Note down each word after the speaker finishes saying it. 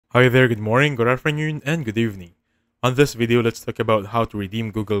Hi there, good morning, good afternoon, and good evening. On this video, let's talk about how to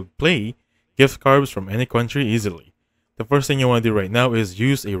redeem Google Play gift cards from any country easily. The first thing you want to do right now is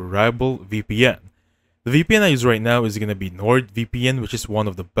use a reliable VPN. The VPN I use right now is going to be NordVPN, which is one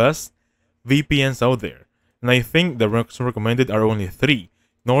of the best VPNs out there. And I think the recommended are only three: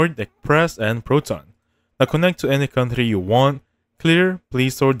 Nord, Express, and Proton. Now connect to any country you want, clear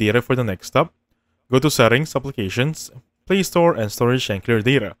Play Store data for the next step, go to Settings, Applications, Play Store, and Storage, and clear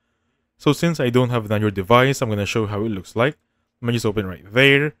data. So since I don't have it on your device, I'm going to show how it looks like. I'm going to just open right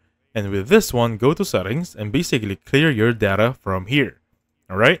there. And with this one, go to Settings and basically clear your data from here.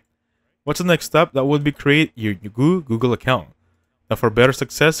 Alright? What's the next step? That would be create your Google account. Now for better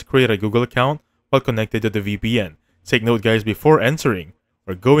success, create a Google account while connected to the VPN. Take note guys, before entering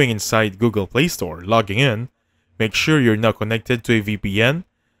or going inside Google Play Store, logging in, make sure you're now connected to a VPN.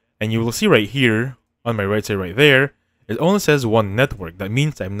 And you will see right here, on my right side right there, it only says one network. That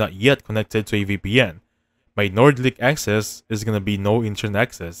means I'm not yet connected to a VPN. My NordLink access is going to be no internet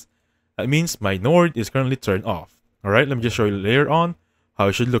access. That means my Nord is currently turned off. Alright, let me just show you later on how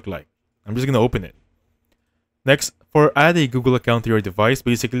it should look like. I'm just going to open it. Next, for add a Google account to your device,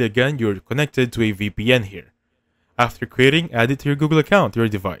 basically again, you're connected to a VPN here. After creating, add it to your Google account to your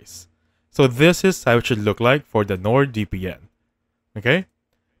device. So this is how it should look like for the NordVPN. Okay?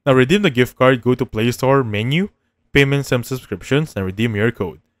 Now redeem the gift card, go to Play Store menu, Payments and Subscriptions, and redeem your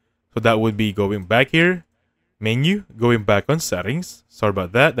code. So that would be going back here, menu, going back on Settings. Sorry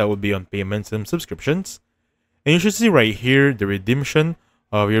about that, that would be on Payments and Subscriptions. And you should see right here the redemption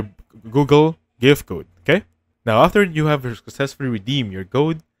of your Google gift code, okay? Now after you have successfully redeemed your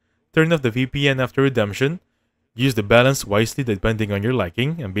code, turn off the VPN after redemption, use the balance wisely depending on your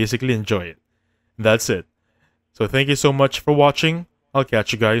liking, and basically enjoy it. That's it. So thank you so much for watching. I'll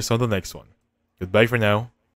catch you guys on the next one. Goodbye for now.